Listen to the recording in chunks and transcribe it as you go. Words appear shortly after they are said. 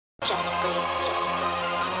Yo,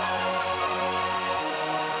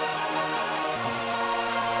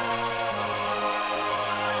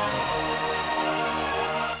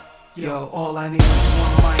 all I need is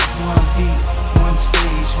one mic, one beat, one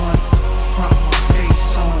stage, one front, one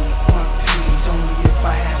face on the front page. Only if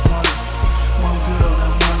I had one girl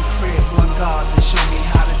and one crib, one God to show me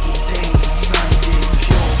how to do things. The sun did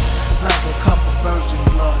pure, like a cup of virgin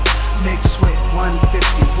blood, mixed with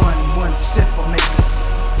 151. One sip will make it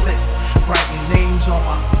flip. Writing names on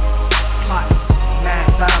my plot, mad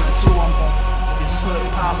balance. Who I'm on? This hood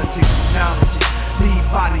politics, knowledge it. Leave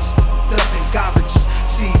bodies up in garbages.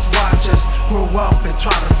 Seeds watch us grow up and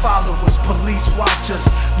try to follow us. Police watch us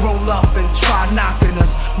roll up and try knocking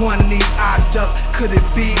us. One knee I duck. Could it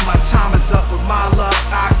be my time is up? With my luck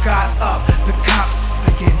I got up. The cops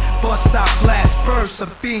again. Bus stop blast burst. A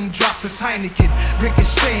fiend drops his Heineken.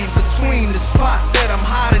 Ricocheting between the spots that I'm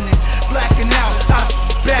hiding in. Blacking out. I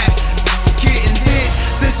back. Getting hit.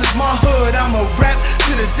 This is my hood. I'm a rap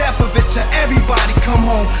to the death of it. To everybody come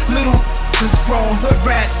home. Little this grown hood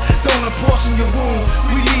rats, don't apportion your wound.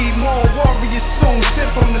 We need more warriors soon. Sent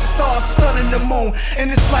from the stars, sun and the moon. And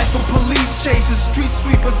it's like a police chases, street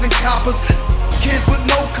sweepers and coppers. Kids with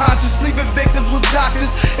no conscience, leaving victims with doctors.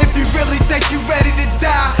 If you really think you're ready to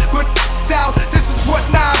die, but doubt, this is what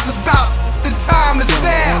Nas is about. The time is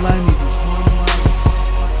now. All I need is one mic.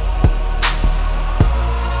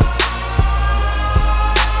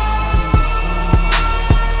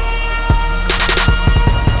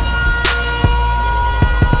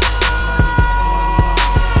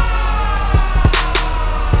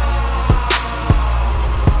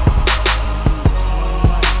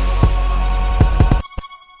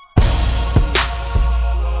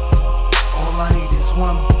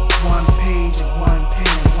 One page and one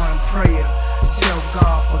pen, one prayer. Tell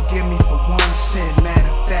God forgive me for one sin. Matter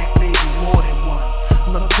of fact, maybe more than one.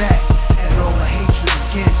 Look back at all the hatred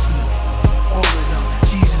against me, all of them.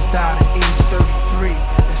 Jesus died at age 33.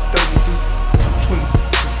 That's 33 between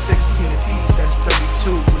the 16 apiece. That's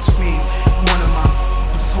 32, which means one of my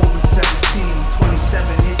was holding 17. 27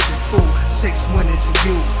 hit your crew, 6 went into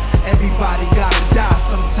you. Everybody gotta die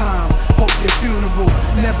sometime. Hope your funeral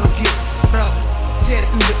never get up. Tear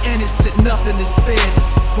through the innocent, nothing is fair.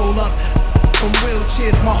 Roll up from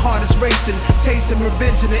wheelchairs, my heart is racing. Tasting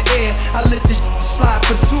revenge in the air. I let this slide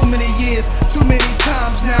for too many years, too many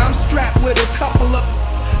times. Now I'm strapped with a couple of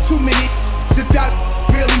too many. If y'all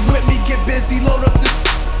really with me, get busy, load up the.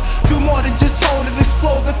 Do more than just hold it,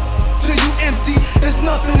 explode the till you empty. There's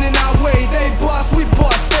nothing in our way. They bust, we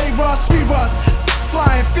bust. They rust, we rust.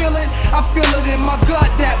 Flying, feel it. I feel it in my gut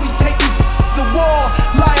that we take it. The wall,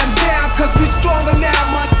 lie them down, cause we stronger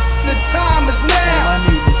now, my the time is now. All I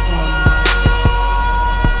need is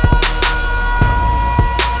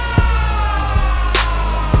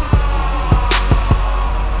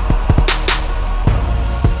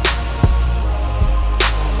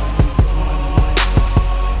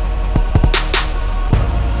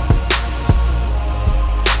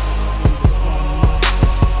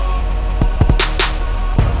one mic.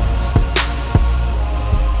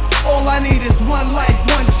 All I need is one life,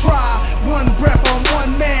 one try, one breath on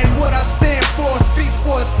one man. What I stand for speaks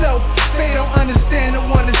for itself. They don't understand and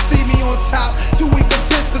want to see me on top. Too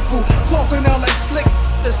egotistical, talking all like slick,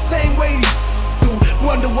 the same way you do.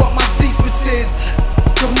 Wonder what my secrets is.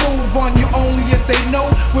 To move on you only if they know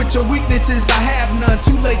what your weaknesses. I have none,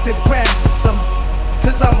 too late to grab them.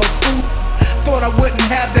 Cause I'm a fool. Thought I wouldn't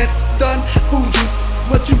have that done. Food you.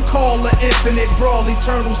 What you call an infinite brawl,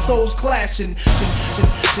 eternal souls clashing.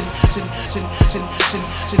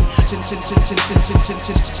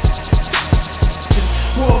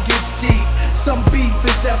 War gets deep, some beef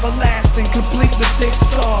is everlasting, complete with thick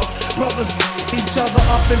scars. Brothers each other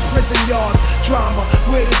up in prison yards. Drama,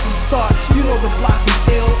 where does it start? You know the block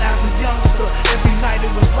is ill as a youngster. Every night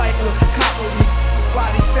it was like a coppery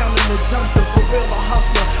body found in the dumpster. For real, a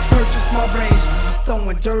hustler, purchased my range,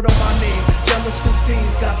 throwing dirt on my name. Jealous cause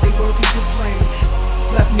fiends got they work and complain.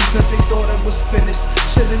 Left me cause they thought it was finished.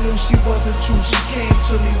 Shoulda knew she wasn't true. She came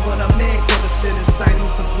to me when a man could have sentenced. I know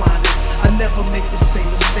some blinded. I never make the same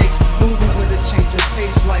mistakes. Moving with a change of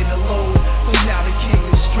pace, light a low.